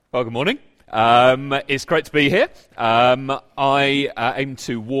Well, good morning. It's great to be here. I aim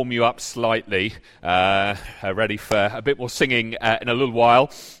to warm you up slightly, ready for a bit more singing in a little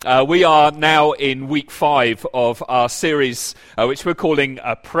while. We are now in week 5 of our series, which we're calling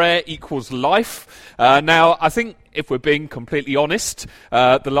Prayer Equals Life. Now, I think if we're being completely honest,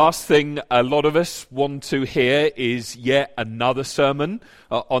 the last thing a lot of us want to hear is yet another sermon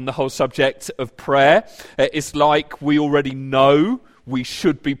on the whole subject of prayer. It's like we already know we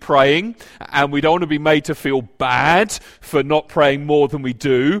should be praying, and we don't want to be made to feel bad for not praying more than we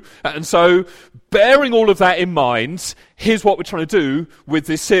do. And so, bearing all of that in mind, here's what we're trying to do with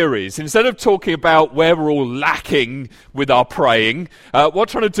this series. Instead of talking about where we're all lacking with our praying, what we're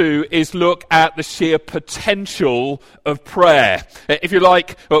trying to do is look at the sheer potential of prayer. If you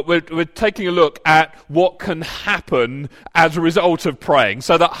like, we're taking a look at what can happen as a result of praying,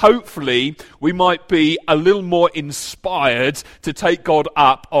 so that hopefully we might be a little more inspired to take God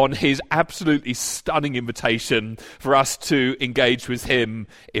up on his absolutely stunning invitation for us to engage with him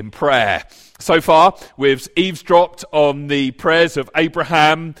in prayer. So far, we've eavesdropped on the prayers of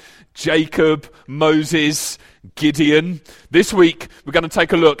Abraham, Jacob, Moses, Gideon. This week, we're going to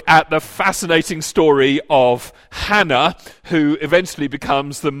take a look at the fascinating story of Hannah, who eventually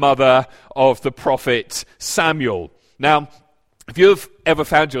becomes the mother of the prophet Samuel. Now, if you've ever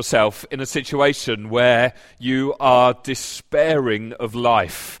found yourself in a situation where you are despairing of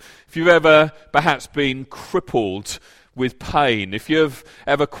life, if you've ever perhaps been crippled with pain, if you've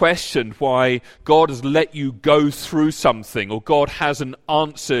ever questioned why God has let you go through something, or God hasn't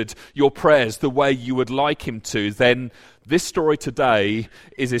answered your prayers the way you would like him to, then this story today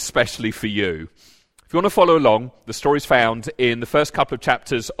is especially for you. If you want to follow along, the story's found in the first couple of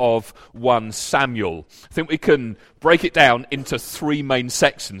chapters of 1 Samuel. I think we can break it down into 3 main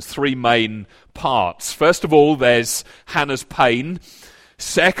sections, 3 main parts. First of all, there's Hannah's pain.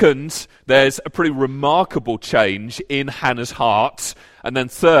 Second, there's a pretty remarkable change in Hannah's heart. And then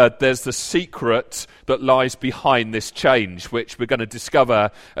third, there's the secret that lies behind this change, which we're going to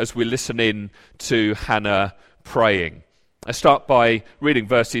discover as we listen in to Hannah praying. I start by reading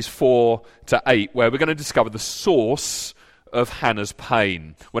verses 4 to 8, where we're going to discover the source of Hannah's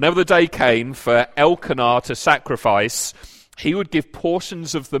pain. Whenever the day came for Elkanah to sacrifice, he would give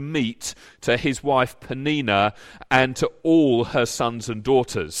portions of the meat to his wife Peninnah and to all her sons and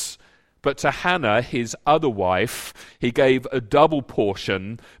daughters. But to Hannah, his other wife, he gave a double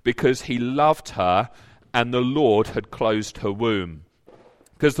portion because he loved her and the Lord had closed her womb.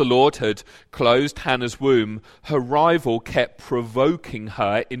 Because the Lord had closed Hannah's womb, her rival kept provoking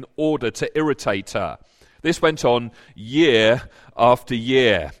her in order to irritate her. This went on year after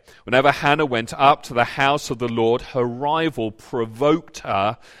year. Whenever Hannah went up to the house of the Lord, her rival provoked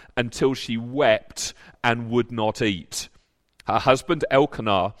her until she wept and would not eat. Her husband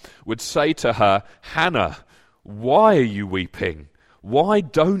Elkanah would say to her, "Hannah, why are you weeping? Why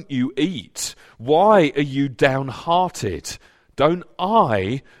don't you eat? Why are you downhearted? Don't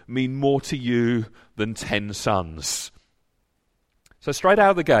I mean more to you than 10 sons?" So straight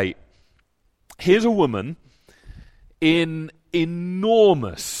out of the gate, here's a woman in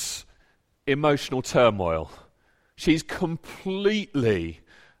enormous emotional turmoil. She's completely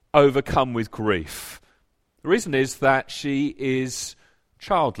overcome with grief. The reason is that she is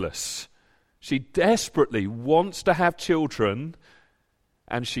childless. She desperately wants to have children,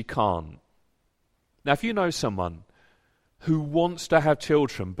 and she can't. Now, if you know someone who wants to have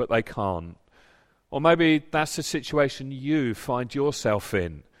children but they can't, or maybe that's the situation you find yourself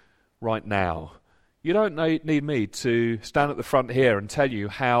in right now, you don't need me to stand at the front here and tell you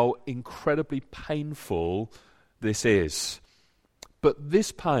how incredibly painful this is. But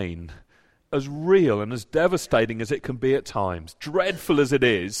this pain, as real and as devastating as it can be at times, dreadful as it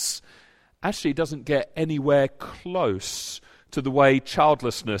is, actually doesn't get anywhere close to the way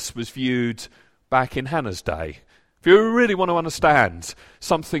childlessness was viewed back in Hannah's day. If you really want to understand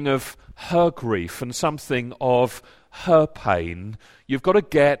something of her grief and something of her pain, you've got to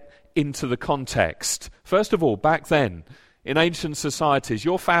get into the context. First of all, back then, in ancient societies,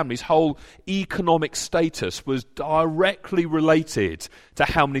 your family's whole economic status was directly related to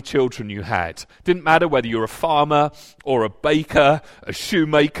how many children you had. Didn't matter whether you're a farmer or a baker, a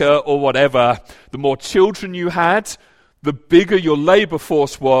shoemaker or whatever. The more children you had, the bigger your labour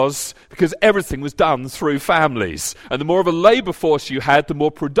force was, because everything was done through families. And the more of a labour force you had, the more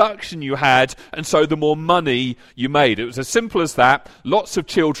production you had, and so the more money you made. It was as simple as that. Lots of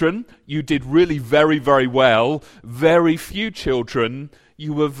children, you did really very, very well. Very few children,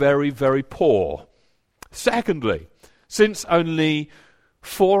 you were very, very poor. Secondly, since only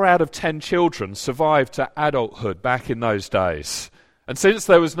 4 out of 10 children survived to adulthood back in those days, And since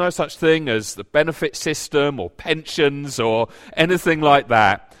there was no such thing as the benefit system or pensions or anything like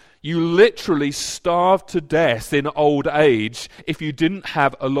that, you literally starved to death in old age if you didn't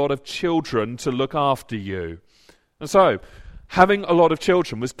have a lot of children to look after you. And so, having a lot of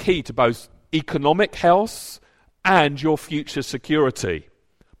children was key to both economic health and your future security.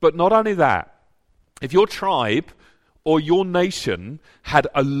 But not only that, if your tribe or your nation had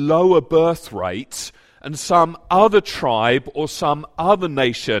a lower birth rate and some other tribe or some other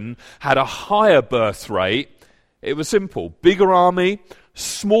nation had a higher birth rate, it was simple. Bigger army,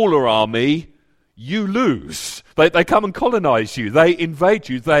 smaller army, you lose. They come and colonize you. They invade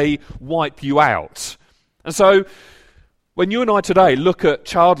you. They wipe you out. And so, when you and I today look at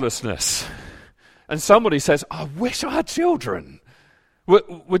childlessness, and somebody says, I wish I had children,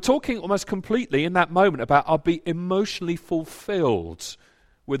 we're talking almost completely in that moment about I'll be emotionally fulfilled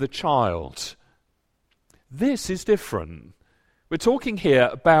with a child. This is different. We're talking here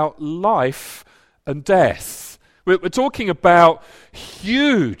about life and death. We're talking about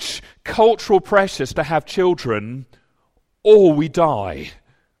huge cultural pressures to have children or we die.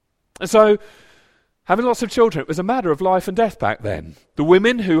 And so, having lots of children, it was a matter of life and death back then. The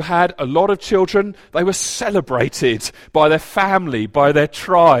women who had a lot of children, they were celebrated by their family, by their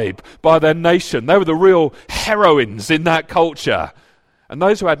tribe, by their nation. They were the real heroines in that culture. And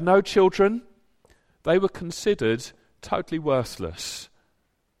those who had no children, they were considered totally worthless.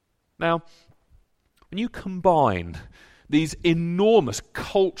 Now, when you combine these enormous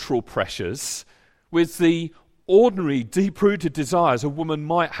cultural pressures with the ordinary, deep-rooted desires a woman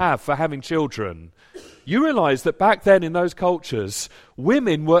might have for having children, you realize that back then in those cultures,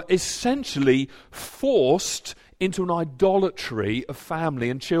 women were essentially forced into an idolatry of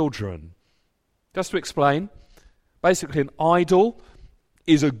family and children. Just to explain, basically an idol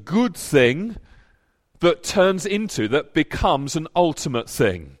is a good thing that becomes an ultimate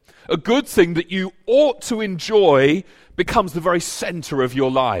thing. A good thing that you ought to enjoy becomes the very center of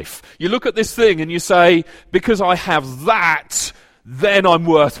your life. You look at this thing and you say, because I have that, then I'm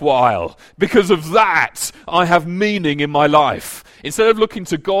worthwhile. Because of that, I have meaning in my life. Instead of looking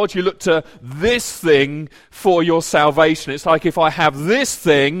to God, you look to this thing for your salvation. It's like if I have this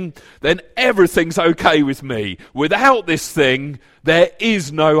thing, then everything's okay with me. Without this thing, there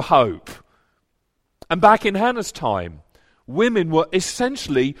is no hope. And back in Hannah's time, women were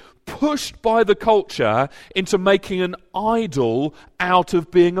essentially pushed by the culture into making an idol out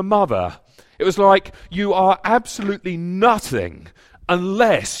of being a mother. It was like, you are absolutely nothing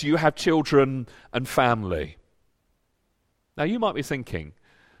unless you have children and family. Now you might be thinking,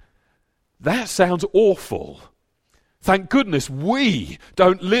 that sounds awful. Thank goodness we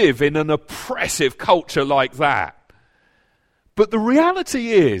don't live in an oppressive culture like that. But the reality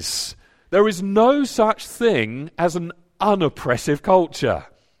is, there is no such thing as an unoppressive culture.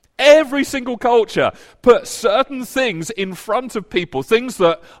 Every single culture puts certain things in front of people, things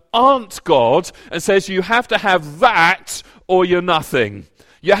that aren't God, and says you have to have that or you're nothing.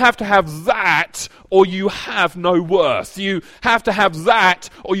 You have to have that or you have no worth. You have to have that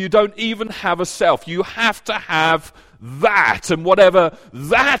or you don't even have a self. You have to have that, and whatever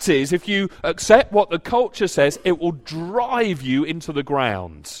that is, if you accept what the culture says, it will drive you into the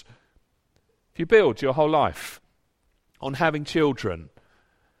ground. If you build your whole life on having children,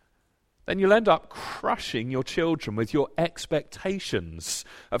 then you'll end up crushing your children with your expectations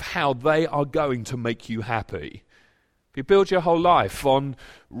of how they are going to make you happy. If you build your whole life on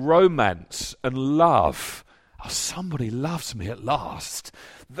romance and love, oh, somebody loves me at last,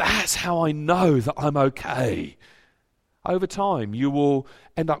 that's how I know that I'm okay. Over time, you will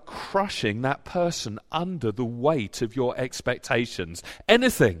end up crushing that person under the weight of your expectations.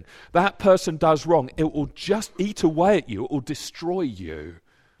 Anything that person does wrong, it will just eat away at you. It will destroy you.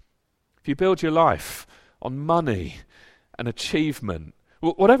 If you build your life on money and achievement,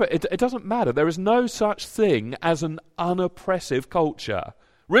 whatever, it doesn't matter. There is no such thing as an unoppressive culture.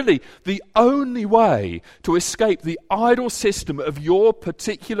 Really, the only way to escape the idol system of your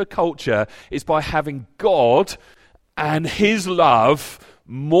particular culture is by having God and His love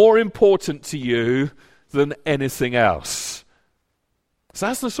more important to you than anything else. So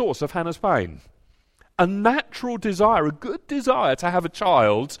that's the source of Hannah's pain. A natural desire, a good desire to have a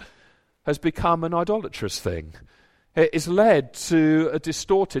child, has become an idolatrous thing. It has led to a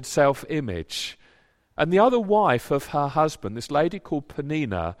distorted self-image. And the other wife of her husband, this lady called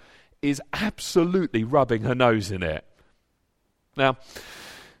Peninnah, is absolutely rubbing her nose in it. Now,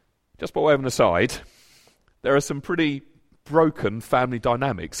 just by way of an aside, there are some pretty broken family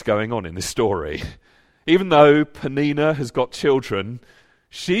dynamics going on in this story. Even though Peninnah has got children,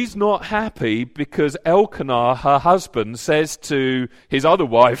 She's not happy because Elkanah, her husband, says to his other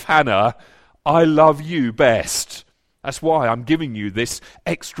wife, Hannah, I love you best. That's why I'm giving you this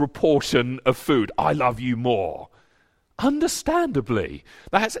extra portion of food. I love you more. Understandably,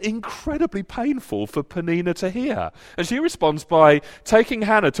 that's incredibly painful for Peninnah to hear. And she responds by taking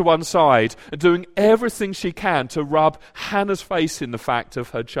Hannah to one side and doing everything she can to rub Hannah's face in the fact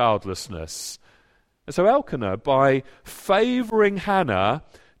of her childlessness. And so Elkanah, by favouring Hannah,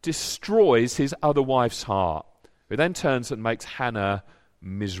 destroys his other wife's heart, who then turns and makes Hannah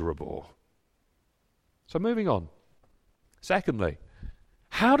miserable. So moving on. Secondly,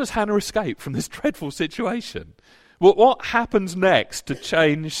 how does Hannah escape from this dreadful situation? Well, what happens next to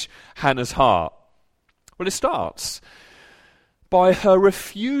change Hannah's heart? Well, it starts by her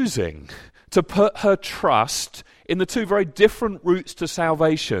refusing to put her trust in the two very different routes to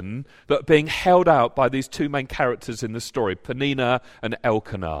salvation that are being held out by these two main characters in the story, Peninnah and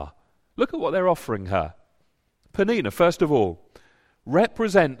Elkanah. Look at what they're offering her. Peninnah, first of all,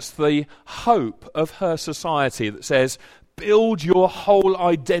 represents the hope of her society that says, build your whole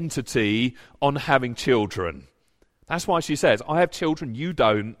identity on having children. That's why she says, I have children, you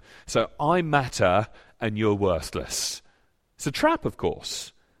don't, so I matter and you're worthless. It's a trap, of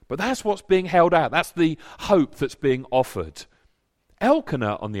course, but that's what's being held out. That's the hope that's being offered.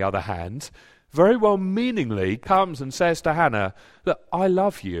 Elkanah, on the other hand, very well meaningly comes and says to Hannah that I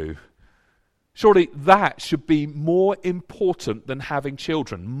love you. Surely that should be more important than having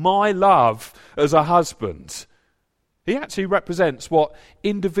children. My love as a husband. He actually represents what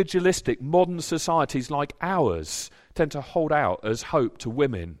individualistic modern societies like ours tend to hold out as hope to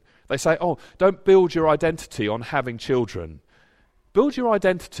women. They say, oh, don't build your identity on having children. Build your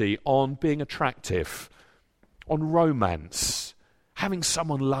identity on being attractive, on romance, having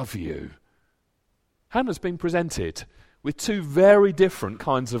someone love you. Hannah's been presented with two very different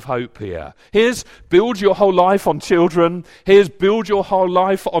kinds of hope here. Here's build your whole life on children. Here's build your whole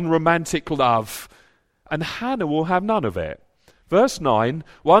life on romantic love. And Hannah will have none of it. Verse 9,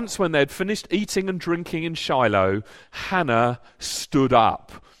 once when they'd finished eating and drinking in Shiloh, Hannah stood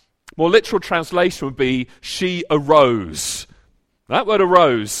up. More literal translation would be, she arose. That word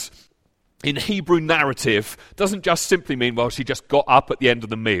arose in Hebrew narrative doesn't just simply mean, well, she just got up at the end of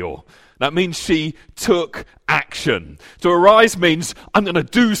the meal. That means she took action. To arise means, I'm going to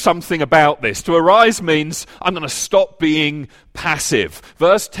do something about this. To arise means, I'm going to stop being passive.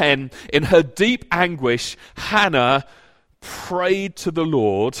 Verse 10, in her deep anguish, Hannah prayed to the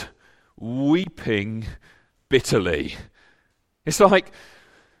Lord, weeping bitterly. It's like,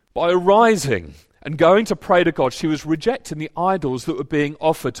 by arising and going to pray to God, she was rejecting the idols that were being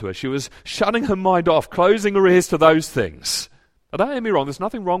offered to her. She was shutting her mind off, closing her ears to those things. Now, don't get me wrong, there's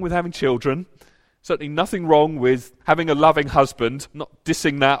nothing wrong with having children. Certainly nothing wrong with having a loving husband. I'm not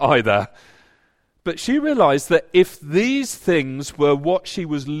dissing that either. But she realized that if these things were what she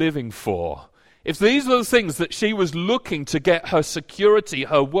was living for, if these were the things that she was looking to get her security,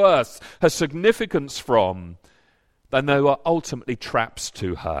 her worth, her significance from, then they were ultimately traps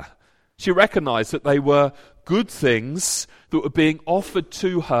to her. She recognized that they were good things that were being offered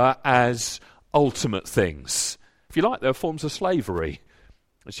to her as ultimate things. If you like, they were forms of slavery.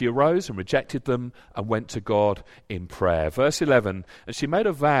 And she arose and rejected them and went to God in prayer. Verse 11, and she made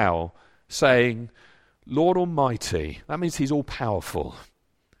a vow saying, Lord Almighty, that means he's all powerful.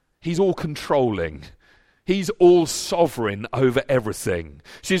 He's all controlling. He's all sovereign over everything.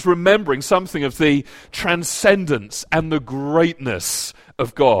 She's remembering something of the transcendence and the greatness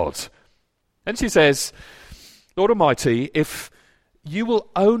of God. And she says, Lord Almighty, if you will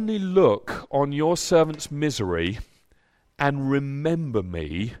only look on your servant's misery and remember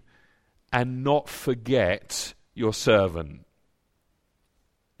me and not forget your servant.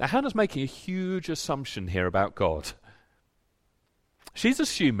 Now, Hannah's making a huge assumption here about God. She's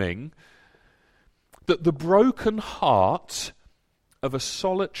assuming that the broken heart of a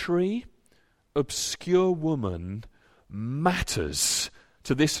solitary, obscure woman matters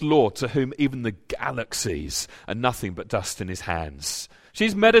to this Lord to whom even the galaxies are nothing but dust in his hands.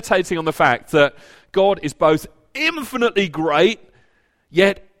 She's meditating on the fact that God is both infinitely great,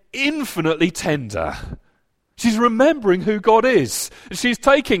 yet infinitely tender. She's remembering who God is. And she's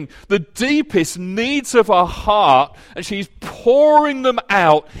taking the deepest needs of her heart and she's pouring them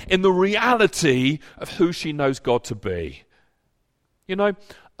out in the reality of who she knows God to be. You know,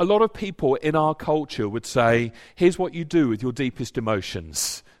 a lot of people in our culture would say, here's what you do with your deepest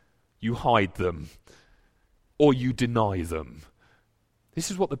emotions. You hide them or you deny them. This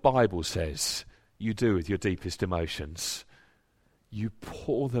is what the Bible says you do with your deepest emotions. You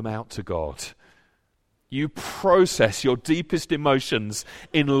pour them out to God. You process your deepest emotions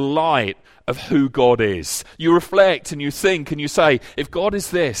in light of who God is. You reflect and you think and you say, if God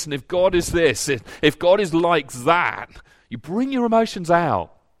is this, and if God is this, if God is like that, you bring your emotions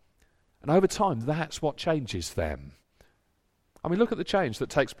out. And over time, that's what changes them. I mean, look at the change that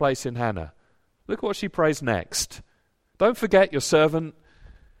takes place in Hannah. Look at what she prays next. Don't forget your servant,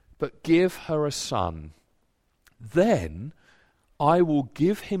 but give her a son. Then I will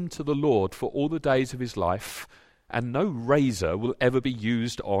give him to the Lord for all the days of his life, and no razor will ever be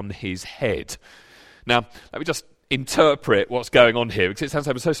used on his head. Now, let me just interpret what's going on here, because it sounds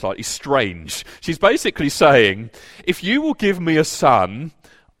ever so slightly strange. She's basically saying, if you will give me a son,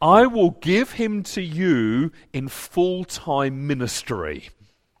 I will give him to you in full-time ministry.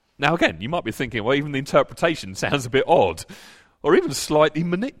 Now again, you might be thinking, well, even the interpretation sounds a bit odd, or even slightly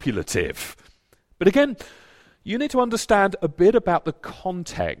manipulative. But again, you need to understand a bit about the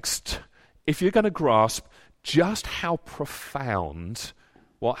context if you're going to grasp just how profound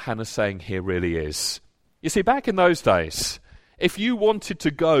what Hannah's saying here really is. You see, back in those days, if you wanted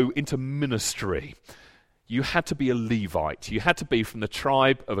to go into ministry, you had to be a Levite. You had to be from the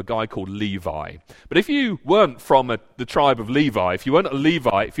tribe of a guy called Levi. But if you weren't from the tribe of Levi, if you weren't a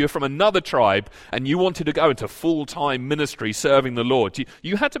Levite, if you were from another tribe and you wanted to go into full-time ministry serving the Lord,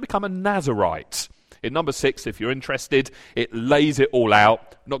 you had to become a Nazirite. In number 6, if you're interested, it lays it all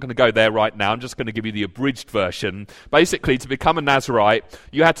out. I'm not going to go there right now. I'm just going to give you the abridged version. Basically, to become a Nazirite,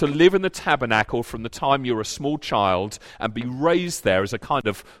 you had to live in the tabernacle from the time you were a small child and be raised there as a kind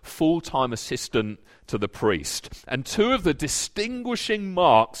of full-time assistant to the priest. And 2 of the distinguishing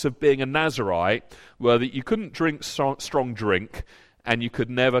marks of being a Nazirite were that you couldn't drink strong drink and you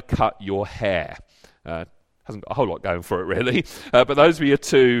could never cut your hair. Hasn't got a whole lot going for it, really. But those were your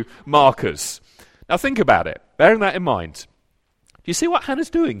 2 markers. Now think about it, bearing that in mind. Do you see what Hannah's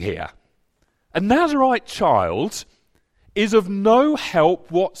doing here? A Nazirite child is of no help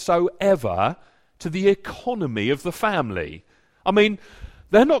whatsoever to the economy of the family. I mean,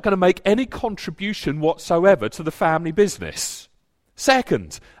 they're not going to make any contribution whatsoever to the family business.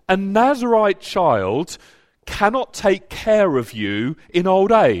 Second, a Nazirite child cannot take care of you in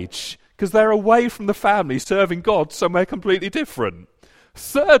old age because they're away from the family serving God somewhere completely different.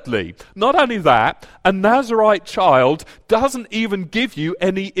 Thirdly, not only that, a Nazirite child doesn't even give you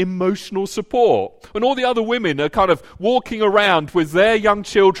any emotional support. When all the other women are kind of walking around with their young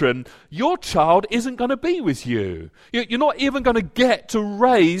children, your child isn't going to be with you. You're not even going to get to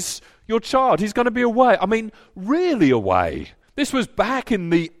raise your child. He's going to be away. I mean, really away. This was back in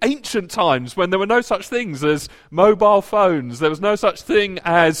the ancient times when there were no such things as mobile phones. There was no such thing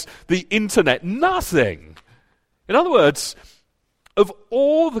as the internet. Nothing. In other words, of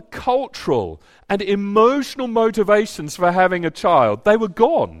all the cultural and emotional motivations for having a child, they were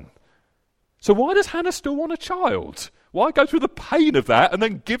gone. So why does Hannah still want a child? Why go through the pain of that and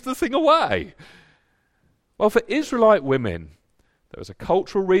then give the thing away? Well, for Israelite women, there was a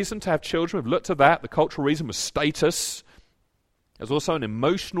cultural reason to have children. We've looked at that. The cultural reason was status. There's also an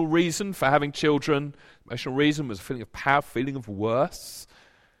emotional reason for having children. The emotional reason was a feeling of power, feeling of worth.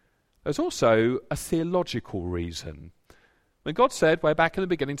 There's also a theological reason. When God said way back in the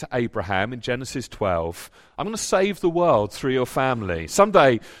beginning to Abraham in Genesis 12, I'm going to save the world through your family.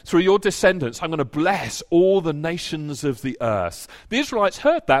 Someday, through your descendants, I'm going to bless all the nations of the earth. The Israelites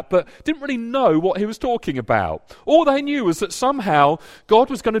heard that, but didn't really know what he was talking about. All they knew was that somehow God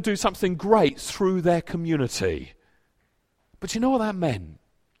was going to do something great through their community. But you know what that meant?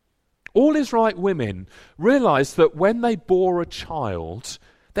 All Israelite women realized that when they bore a child,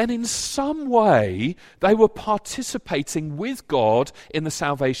 then in some way they were participating with God in the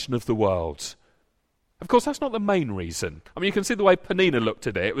salvation of the world. Of course, that's not the main reason. I mean, you can see the way Penina looked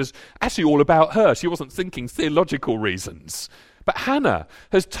at it. It was actually all about her. She wasn't thinking theological reasons. But Hannah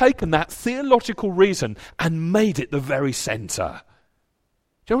has taken that theological reason and made it the very center.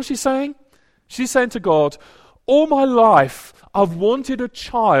 Do you know what she's saying? She's saying to God, all my life I've wanted a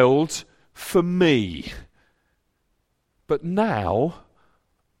child for me. But now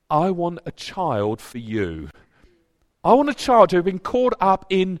I want a child for you. I want a child who has been caught up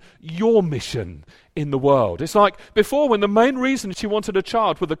in your mission in the world. It's like before, when the main reason she wanted a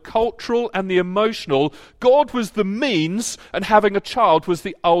child were the cultural and the emotional, God was the means and having a child was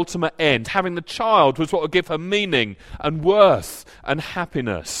the ultimate end. Having the child was what would give her meaning and worth and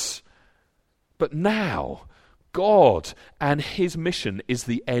happiness. But now, God and his mission is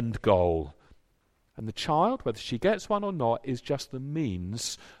the end goal. And the child, whether she gets one or not, is just the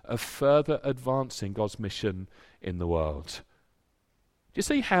means of further advancing God's mission in the world. Do you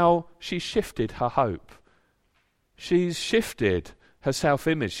see how she's shifted her hope? She's shifted her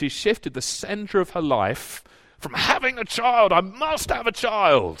self-image. She shifted the center of her life from having a child, I must have a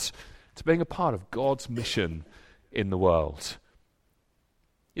child, to being a part of God's mission in the world.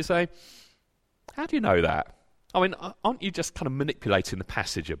 You say, how do you know that? I mean, aren't you just kind of manipulating the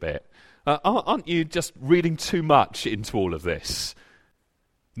passage a bit? Aren't you just reading too much into all of this?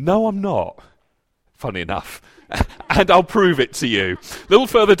 No, I'm not. Funny enough. And I'll prove it to you. A little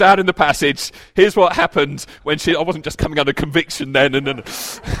further down in the passage, here's what happened when I wasn't just coming under conviction then.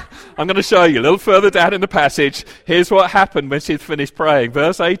 I'm going to show you. A little further down in the passage, here's what happened when she had finished praying.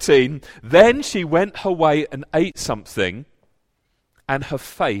 Verse 18, then she went her way and ate something, and her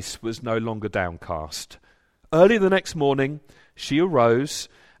face was no longer downcast. Early the next morning, she arose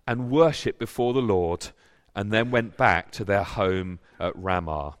and worshipped before the Lord, and then went back to their home at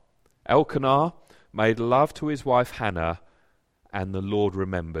Ramah. Elkanah made love to his wife Hannah, and the Lord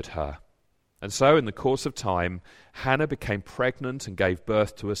remembered her. And so, in the course of time, Hannah became pregnant and gave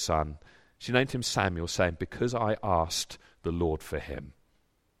birth to a son. She named him Samuel, saying, because I asked the Lord for him.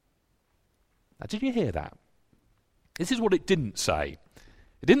 Now, did you hear that? This is what it didn't say.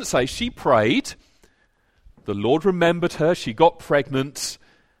 It didn't say she prayed, the Lord remembered her, she got pregnant,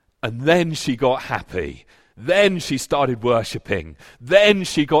 and then she got happy. Then she started worshipping. Then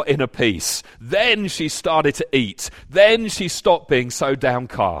she got inner peace. Then she started to eat. Then she stopped being so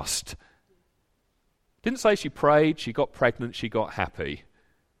downcast. Didn't say she prayed, she got pregnant, she got happy.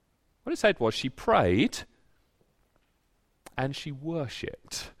 What it said was she prayed and she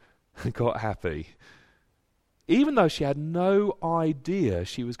worshipped and got happy. Even though she had no idea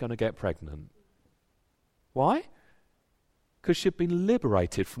she was going to get pregnant. Why? Because she'd been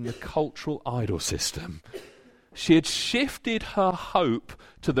liberated from the cultural idol system. She had shifted her hope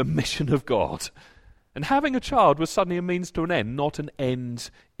to the mission of God. And having a child was suddenly a means to an end, not an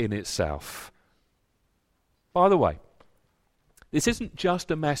end in itself. By the way, this isn't just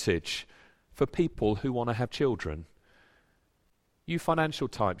a message for people who want to have children. You financial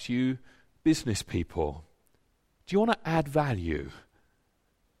types, you business people, do you want to add value?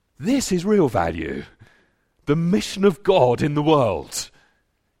 This is real value. The mission of God in the world.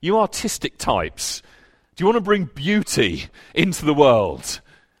 You artistic types, do you want to bring beauty into the world?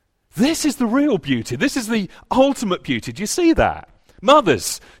 This is the real beauty. This is the ultimate beauty. Do you see that?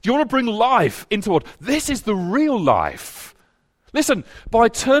 Mothers, do you want to bring life into the world? This is the real life. Listen, by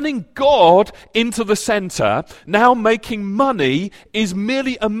turning God into the center, now making money is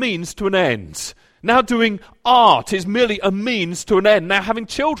merely a means to an end. Now doing art is merely a means to an end. Now having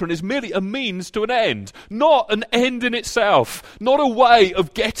children is merely a means to an end. Not an end in itself. Not a way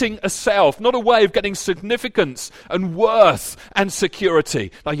of getting a self. Not a way of getting significance and worth and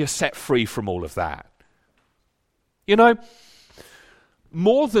security. Now you're set free from all of that. You know,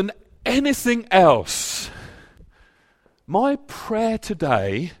 more than anything else, my prayer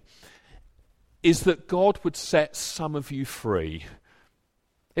today is that God would set some of you free.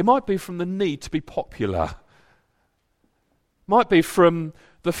 It might be from the need to be popular. Might be from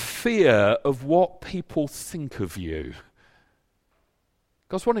the fear of what people think of you.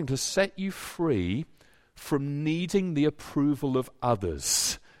 God's wanting to set you free from needing the approval of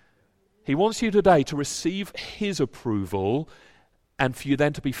others. He wants you today to receive His approval and for you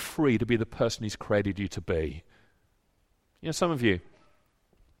then to be free to be the person He's created you to be. You know, some of you,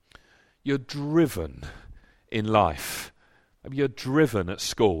 you're driven in life. Maybe you're driven at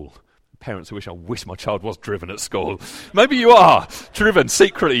school. Parents I wish my child was driven at school. Maybe you are driven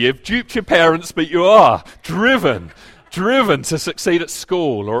secretly. You've duped your parents, but you are driven to succeed at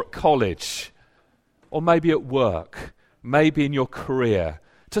school or at college. Or maybe at work, maybe in your career.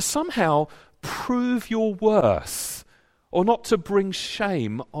 To somehow prove your worth or not to bring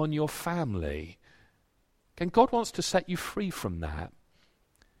shame on your family. And God wants to set you free from that.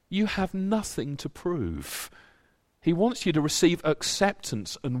 You have nothing to prove. He wants you to receive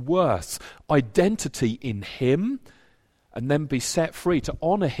acceptance and worth, identity in Him, and then be set free to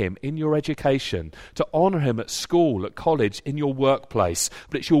honor Him in your education, to honor Him at school, at college, in your workplace.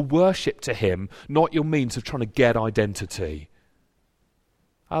 But it's your worship to Him, not your means of trying to get identity.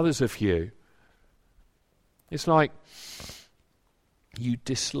 Others of you, it's like you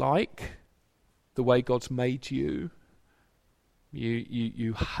dislike the way God's made you.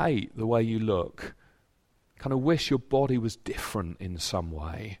 You hate the way you look. Kind of wish your body was different in some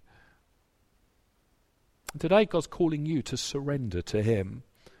way. And today God's calling you to surrender to Him.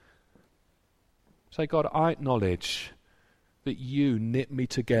 Say, God, I acknowledge that you knit me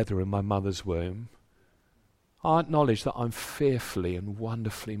together in my mother's womb. I acknowledge that I'm fearfully and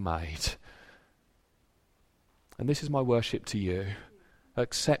wonderfully made. And this is my worship to you,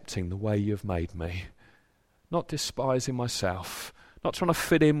 accepting the way you've made me, not despising myself, not trying to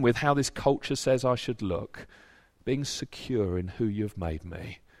fit in with how this culture says I should look, being secure in who you've made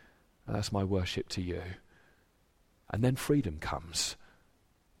me. And that's my worship to you. And then freedom comes.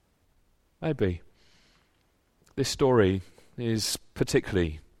 Maybe this story is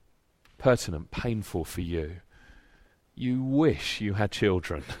particularly pertinent, painful for you. You wish you had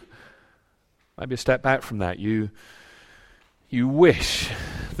children. Maybe a step back from that. You wish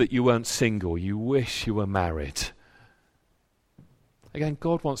that you weren't single. You wish you were married. Again,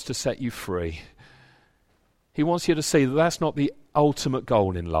 God wants to set you free. He wants you to see that that's not the ultimate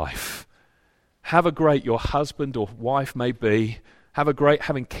goal in life. However great your husband or wife may be, however great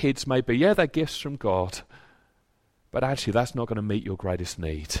having kids may be, yeah, they're gifts from God. But actually, that's not going to meet your greatest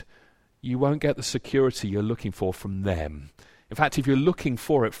need. You won't get the security you're looking for from them. In fact, if you're looking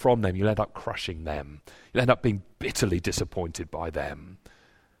for it from them, you'll end up crushing them. You'll end up being bitterly disappointed by them.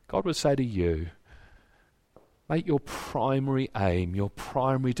 God would say to you, make your primary aim, your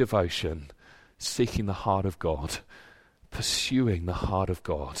primary devotion, seeking the heart of God, pursuing the heart of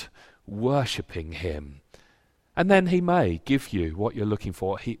God, worshipping him. And then he may give you what you're looking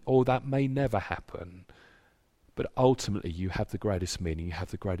for, or that may never happen. But ultimately you have the greatest meaning, you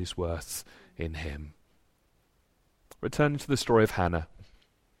have the greatest worth in him. Returning to the story of Hannah,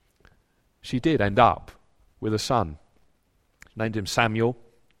 she did end up with a son. She named him Samuel.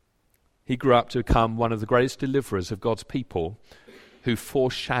 He grew up to become one of the greatest deliverers of God's people, who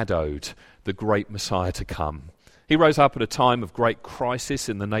foreshadowed the great Messiah to come. He rose up at a time of great crisis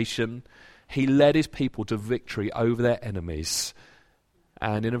in the nation. He led his people to victory over their enemies.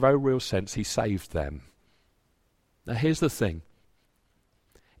 And in a very real sense, he saved them. Now here's the thing.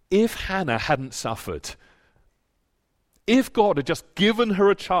 If Hannah hadn't suffered, if God had just given her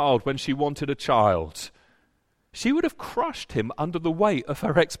a child when she wanted a child, she would have crushed him under the weight of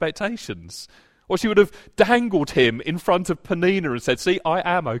her expectations. Or she would have dangled him in front of Penina and said, see, I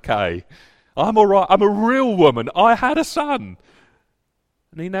am okay. I'm all right. I'm a real woman. I had a son.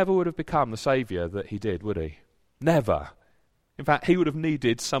 And he never would have become the saviour that he did, would he? Never. In fact, he would have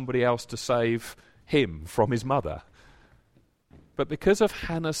needed somebody else to save him from his mother. But because of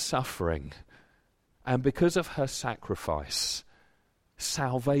Hannah's suffering and because of her sacrifice,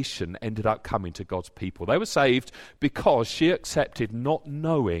 salvation ended up coming to God's people. They were saved because she accepted not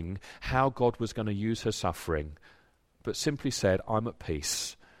knowing how God was going to use her suffering, but simply said, I'm at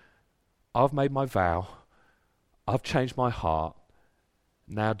peace. I've made my vow. I've changed my heart.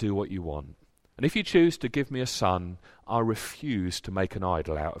 Now do what you want. And if you choose to give me a son, I refuse to make an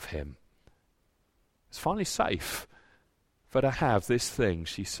idol out of him. It's finally safe for her to have this thing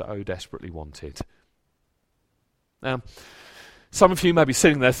she so desperately wanted. Now, some of you may be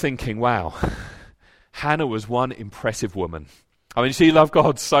sitting there thinking, wow, Hannah was one impressive woman. I mean, she loved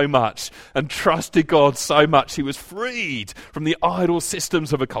God so much and trusted God so much. She was freed from the idol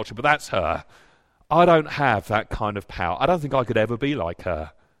systems of a culture, but that's her. I don't have that kind of power. I don't think I could ever be like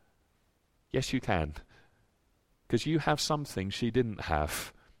her. Yes, you can. Because you have something she didn't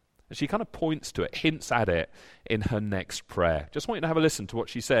have. And she kind of points to it, hints at it in her next prayer. Just want you to have a listen to what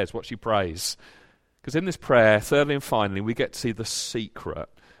she says, what she prays. Because in this prayer, thirdly and finally, we get to see the secret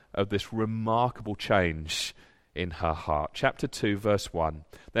of this remarkable change in her heart. Chapter 2, verse 1.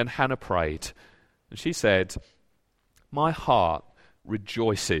 Then Hannah prayed, and she said, my heart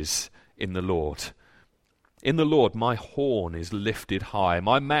rejoices in the Lord. In the Lord my horn is lifted high.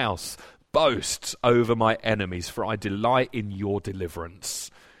 My mouth boasts over my enemies, for I delight in your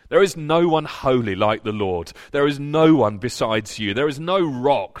deliverance. There is no one holy like the Lord. There is no one besides you. There is no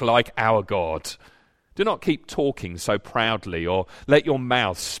rock like our God. Do not keep talking so proudly, or let your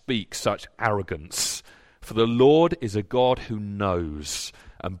mouth speak such arrogance. For the Lord is a God who knows,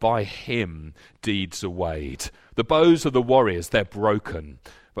 and by him deeds are weighed. The bows of the warriors, they're broken,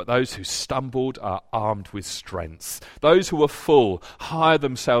 but those who stumbled are armed with strength. Those who are full hire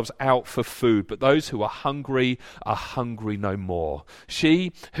themselves out for food, but those who are hungry no more.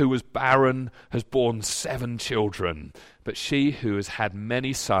 She who was barren has borne 7 children, but she who has had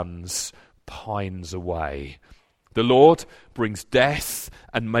many sons pines away. The Lord brings death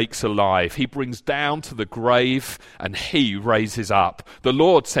and makes alive. He brings down to the grave and he raises up. The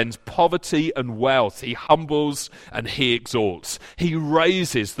Lord sends poverty and wealth. He humbles and he exalts. He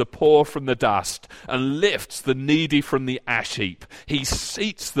raises the poor from the dust and lifts the needy from the ash heap. He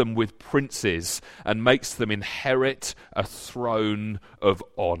seats them with princes and makes them inherit a throne of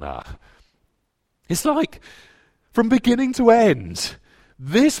honor. It's like, from beginning to end,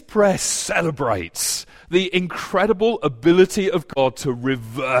 This press celebrates the incredible ability of God to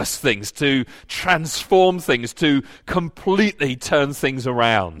reverse things, to transform things, to completely turn things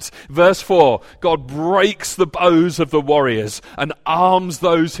around. Verse 4, God breaks the bows of the warriors and arms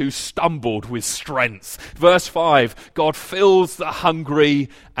those who stumbled with strength. Verse 5, God fills the hungry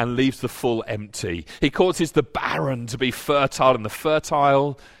and leaves the full empty. He causes the barren to be fertile and the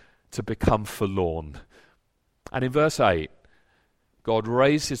fertile to become forlorn. And in verse 8, God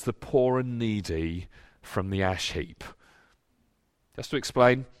raises the poor and needy from the ash heap. Just to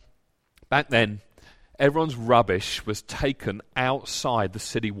explain, back then, everyone's rubbish was taken outside the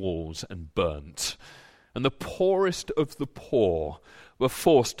city walls and burnt. And the poorest of the poor were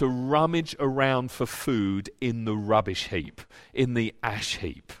forced to rummage around for food in the rubbish heap, in the ash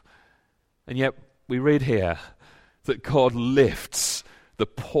heap. And yet, we read here that God lifts the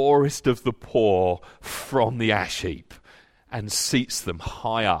poorest of the poor from the ash heap and seats them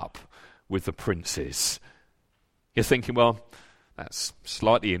high up with the princes. You're thinking, well, that's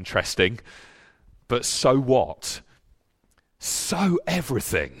slightly interesting, but so what? So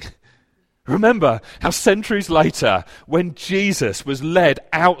everything. Remember how centuries later, when Jesus was led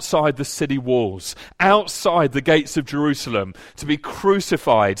outside the city walls, outside the gates of Jerusalem, to be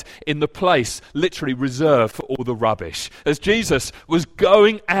crucified in the place literally reserved for all the rubbish, as Jesus was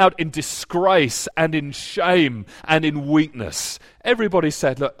going out in disgrace and in shame and in weakness, everybody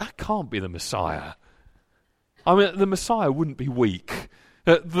said, look, that can't be the Messiah. I mean, the Messiah wouldn't be weak.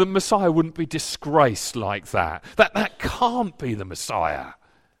 The Messiah wouldn't be disgraced like that. That can't be the Messiah.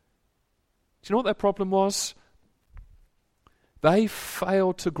 Do you know what their problem was? They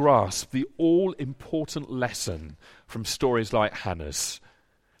failed to grasp the all-important lesson from stories like Hannah's,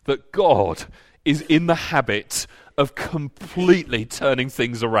 that God is in the habit of completely turning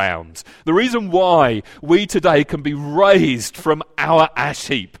things around. The reason why we today can be raised from our ash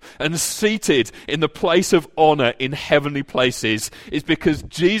heap and seated in the place of honor in heavenly places is because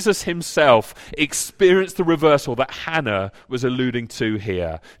Jesus himself experienced the reversal that Hannah was alluding to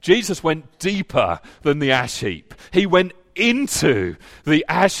here. Jesus went deeper than the ash heap. He went into the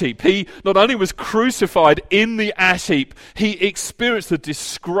ash heap. He not only was crucified in the ash heap, he experienced the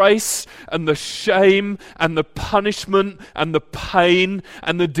disgrace and the shame and the punishment and the pain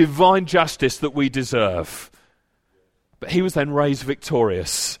and the divine justice that we deserve. But he was then raised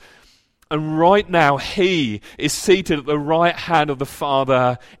victorious. And right now, he is seated at the right hand of the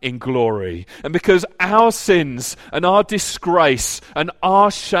Father in glory. And because our sins and our disgrace and our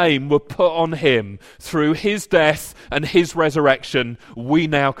shame were put on him through his death and his resurrection, we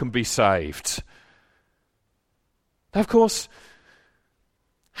now can be saved. Now, of course,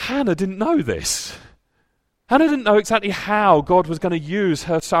 Hannah didn't know this. Hannah didn't know exactly how God was going to use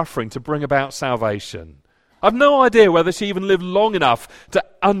her suffering to bring about salvation. I've no idea whether she even lived long enough to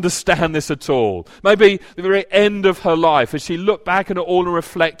understand this at all. Maybe the very end of her life, as she looked back at it all and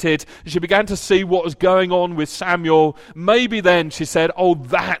reflected, and she began to see what was going on with Samuel, maybe then she said, oh,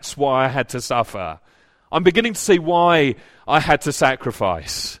 that's why I had to suffer. I'm beginning to see why I had to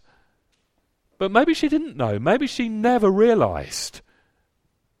sacrifice. But maybe she didn't know. Maybe she never realized.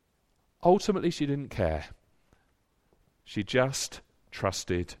 Ultimately, she didn't care. She just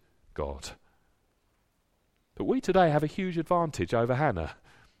trusted God. But we today have a huge advantage over Hannah.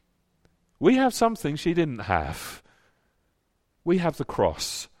 We have something she didn't have. We have the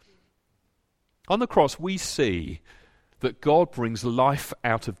cross. On the cross, we see that God brings life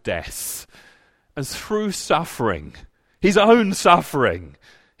out of death. And through suffering, his own suffering,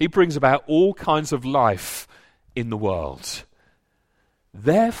 he brings about all kinds of life in the world.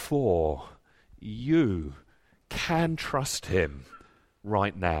 Therefore, you can trust him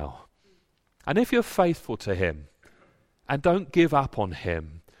right now. And if you're faithful to him and don't give up on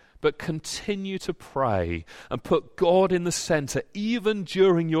him, but continue to pray and put God in the center even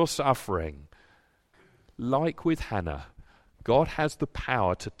during your suffering, like with Hannah, God has the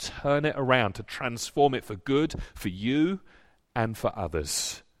power to turn it around, to transform it for good, for you and for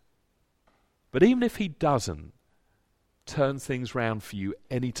others. But even if he doesn't turn things round for you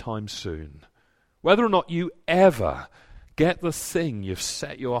anytime soon, whether or not you ever get the thing you've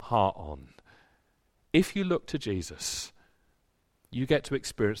set your heart on, if you look to Jesus, you get to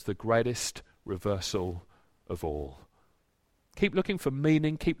experience the greatest reversal of all. Keep looking for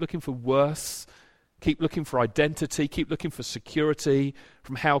meaning, keep looking for worth, keep looking for identity, keep looking for security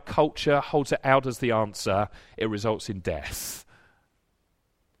from how culture holds it out as the answer. It results in death.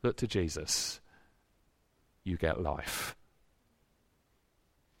 Look to Jesus. You get life.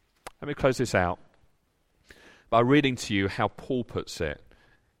 Let me close this out by reading to you how Paul puts it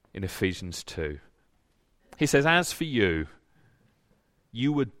in Ephesians 2. He says, as for you,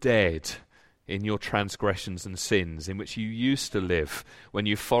 You were dead in your transgressions and sins, in which you used to live when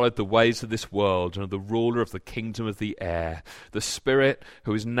you followed the ways of this world and of the ruler of the kingdom of the air, the Spirit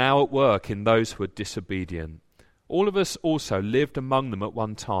who is now at work in those who are disobedient. All of us also lived among them at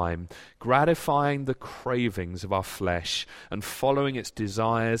one time, gratifying the cravings of our flesh and following its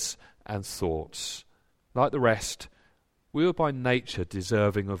desires and thoughts. Like the rest, we were by nature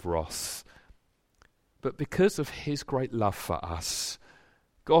deserving of wrath. But because of his great love for us,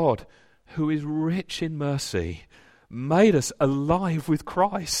 God, who is rich in mercy, made us alive with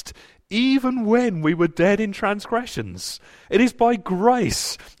Christ, even when we were dead in transgressions. It is by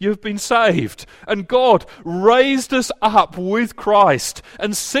grace you have been saved. And God raised us up with Christ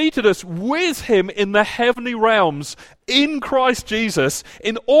and seated us with him in the heavenly realms in Christ Jesus,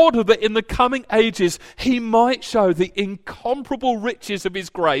 in order that in the coming ages he might show the incomparable riches of his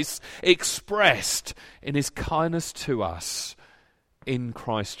grace expressed in his kindness to us in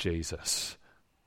Christ Jesus.